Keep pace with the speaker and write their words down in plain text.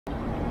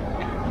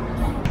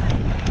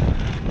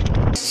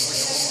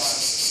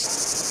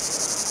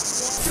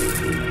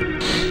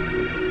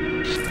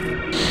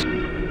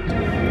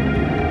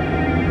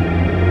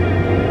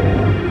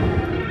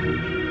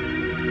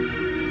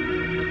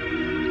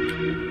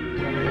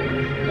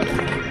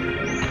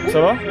Ça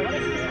va?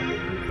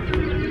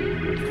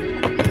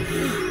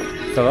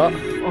 Ça va?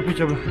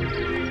 Impeccable.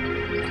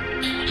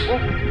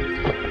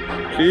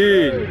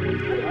 Clean.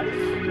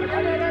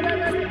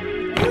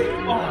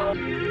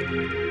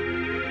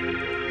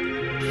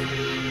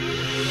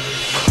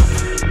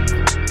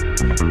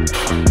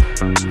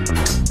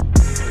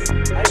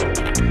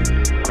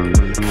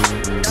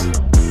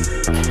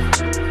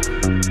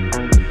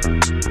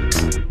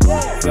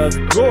 Let's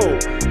go!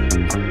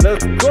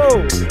 Let's go!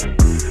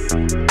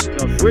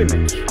 Bien joué,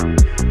 mec!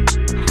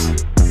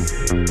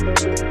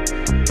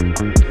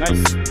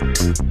 Nice!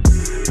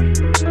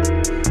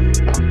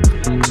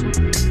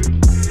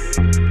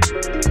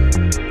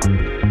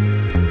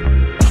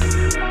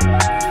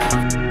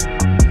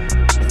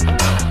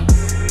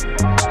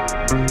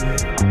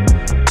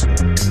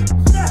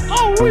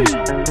 Oh oui!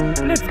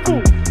 Let's go!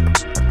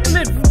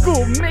 Let's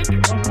go, mec!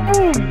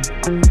 Boum!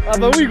 Ah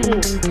bah oui,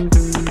 gros!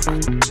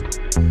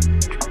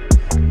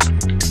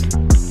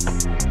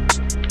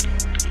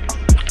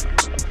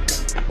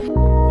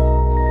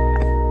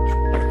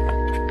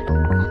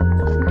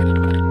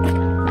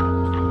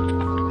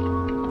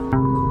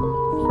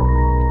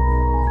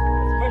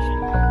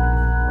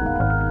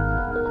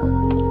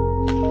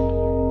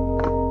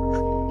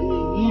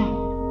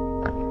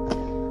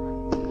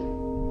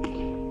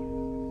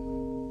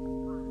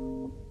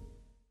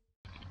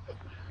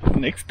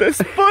 Next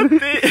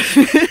spoté.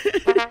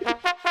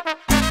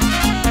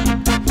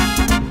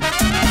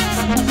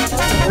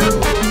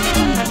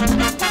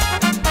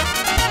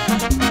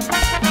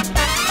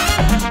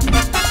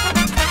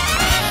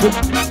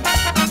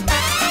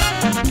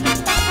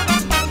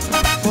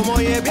 Como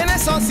hoy es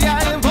viernes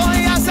social,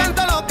 voy a hacer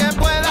todo lo que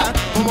pueda.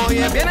 Como hoy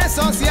es viernes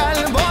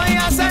social, voy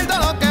a hacer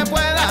todo lo que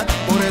pueda.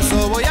 Por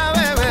eso voy a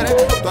beber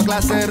toda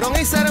clase de ron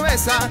y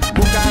cerveza.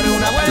 Buscar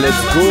una buena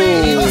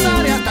mami y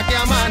gozar hasta que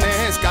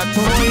amanezca.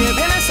 Como hoy es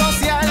viernes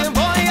social,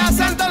 voy a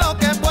hacer todo lo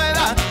que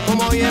pueda.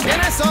 Como hoy es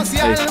viernes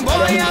social,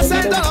 voy a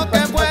hacer todo lo que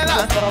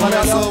pueda. Por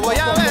eso voy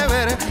a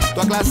beber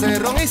toda clase de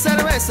ron y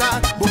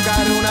cerveza.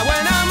 Buscar una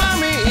buena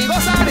mami y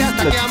gozar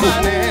hasta que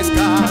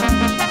amanezca.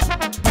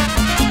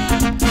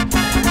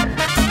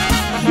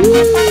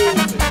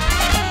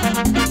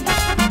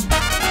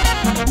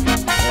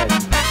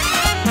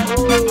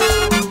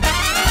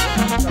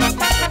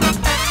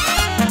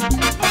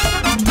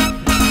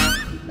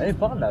 Allez,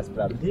 parle là, c'est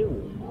pas la vidéo.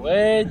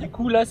 Ouais, du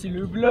coup là c'est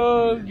le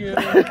vlog.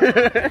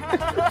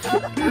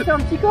 Fais un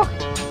petit corps.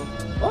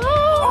 Oh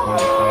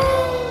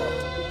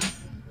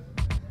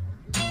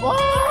oh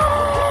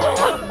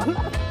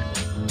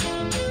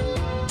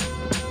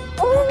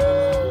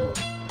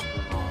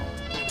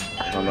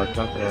Un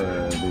matin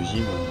de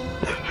gym.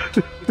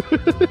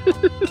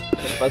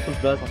 Pas trop de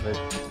place en fait.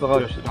 C'est pas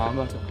grave, j'ai un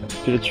hamac.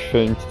 Puis là tu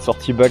fais une petite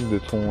sortie back de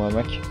ton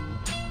hamac.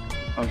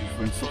 Ah, je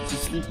fais une sortie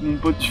slip, mon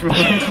pote, tu vois.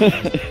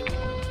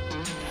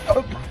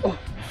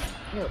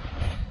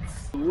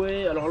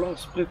 Ouais, alors là on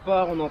se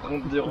prépare, on est en train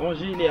de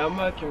ranger les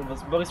hamacs et on va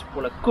se barrer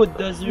pour la Côte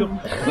d'Azur. On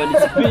va aller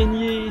se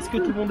baigner. Est-ce que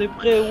tout le monde est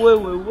prêt? Ouais,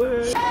 ouais,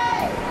 ouais.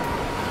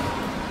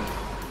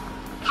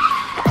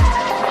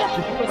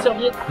 J'ai plus ma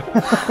serviette.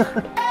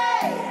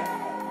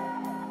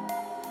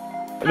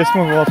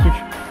 Laisse-moi voir un truc.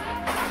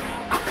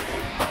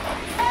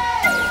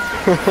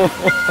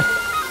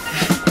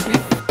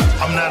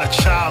 I'm not a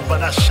child,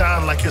 but I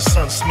shine like your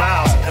sun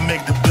smiles and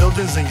make the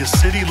buildings in your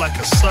city like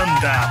a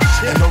sundial.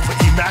 And over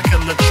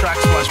immaculate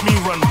tracks, watch me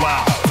run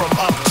wild. From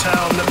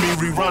uptown, let me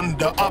rerun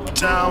the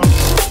uptown.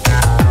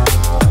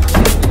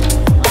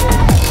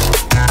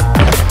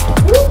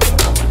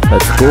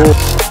 Let's go.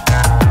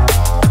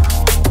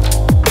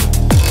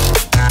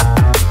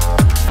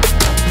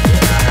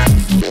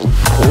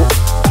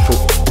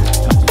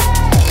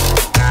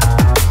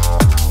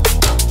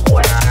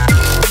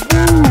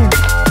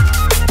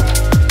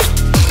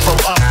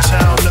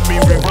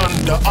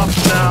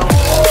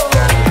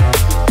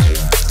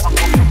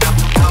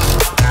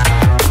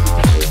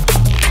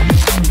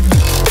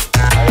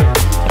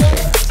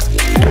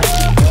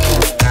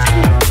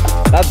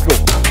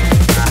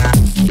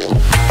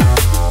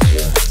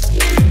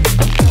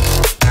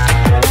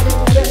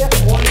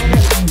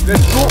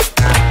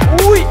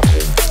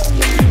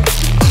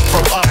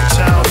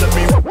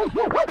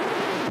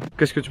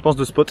 Qu'est-ce que tu penses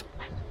de ce spot?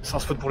 C'est un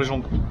spot pour les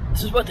jambes.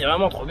 Ce spot est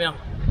vraiment trop bien.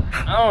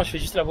 Ah non, je fais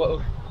juste la voix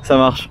off. Ça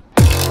marche.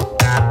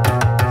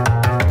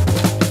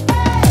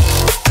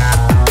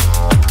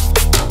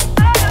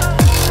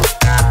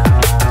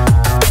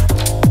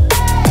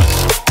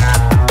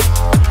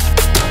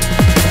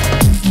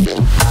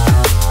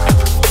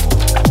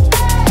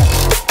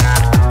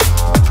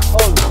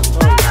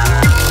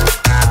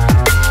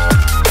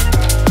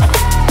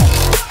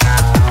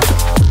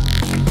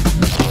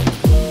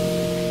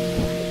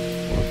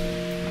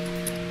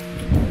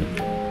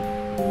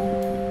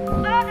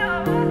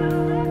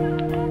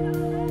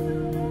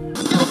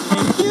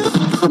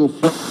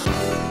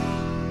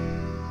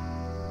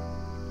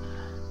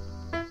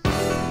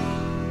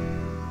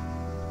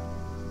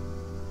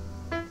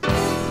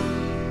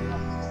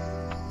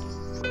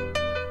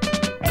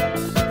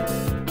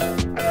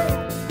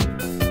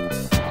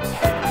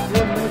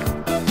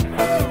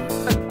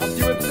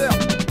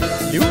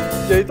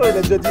 Gaëtan il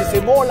a déjà dit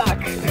c'est mon lac.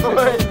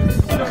 Ouais.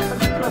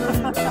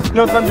 Il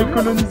est en train de le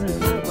coloniser.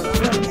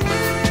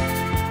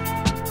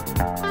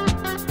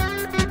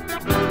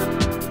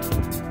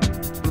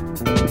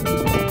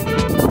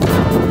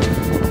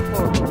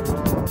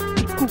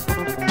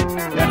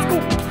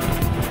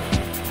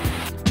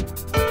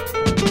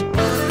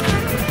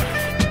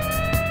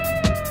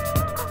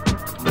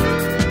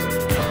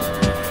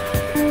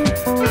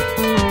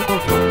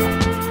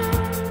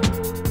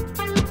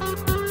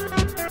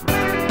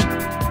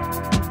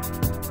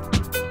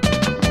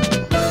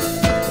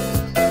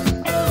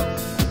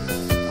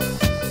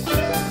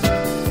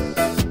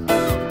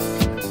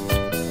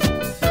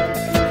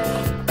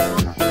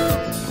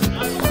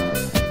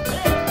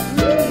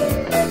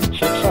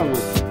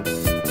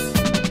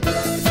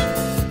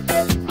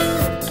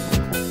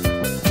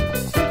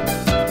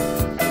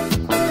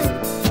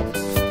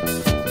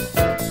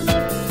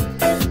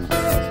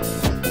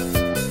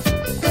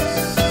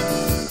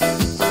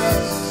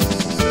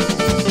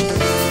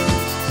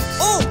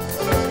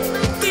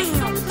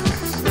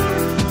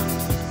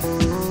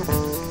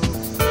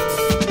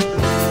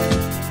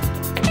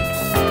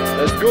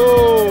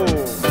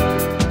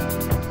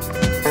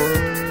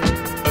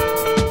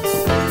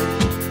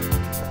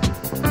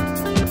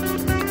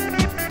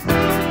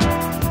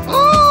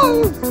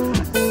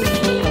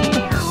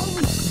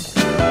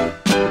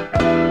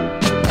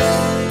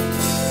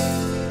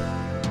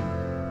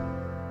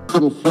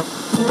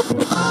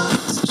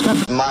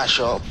 Mash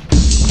up.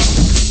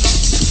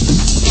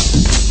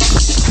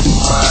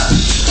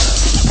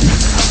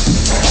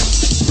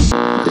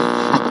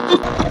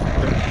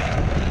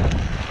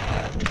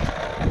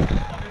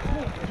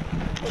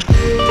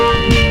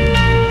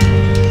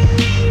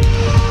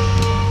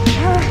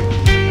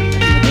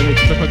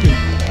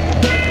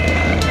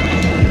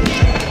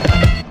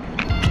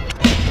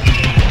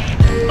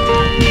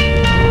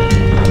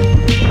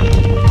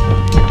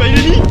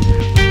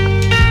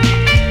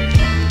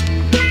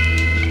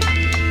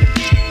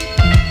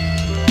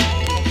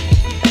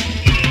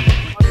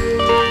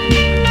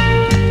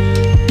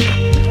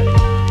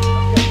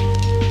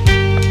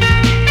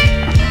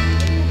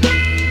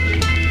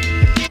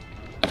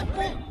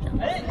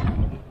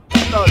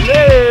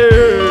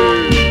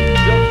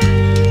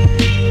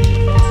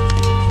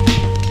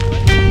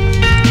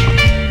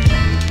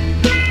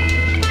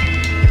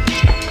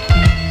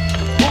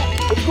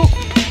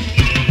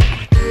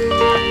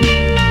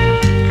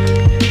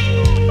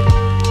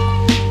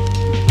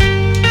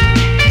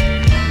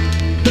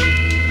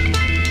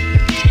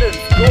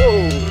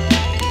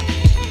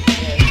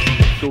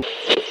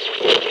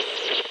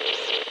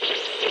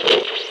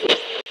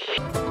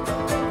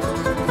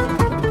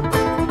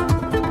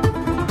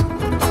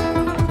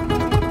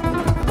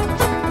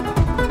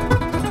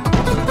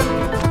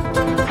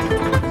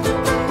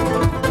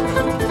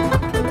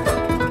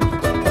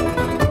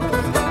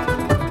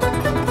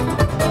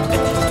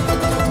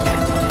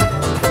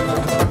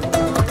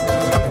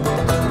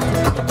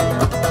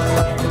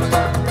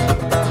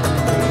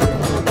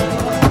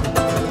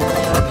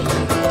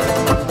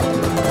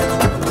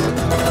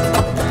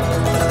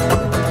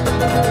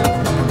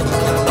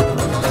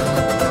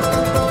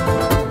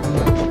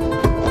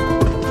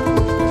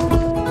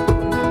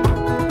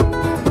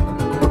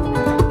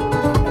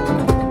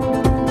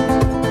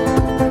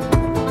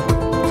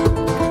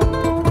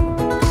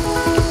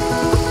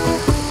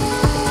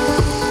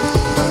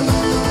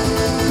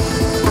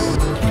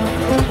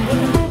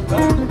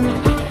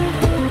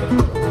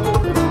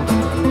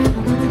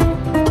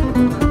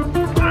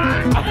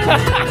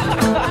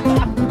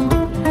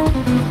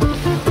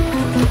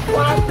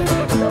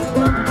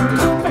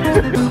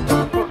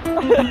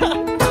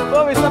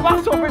 Oh mais ça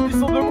marche en fait, ils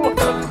sont debout.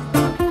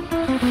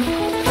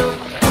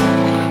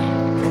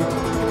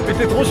 Mais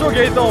t'es trop chaud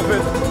Gaëtan en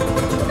fait.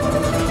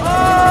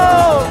 Oh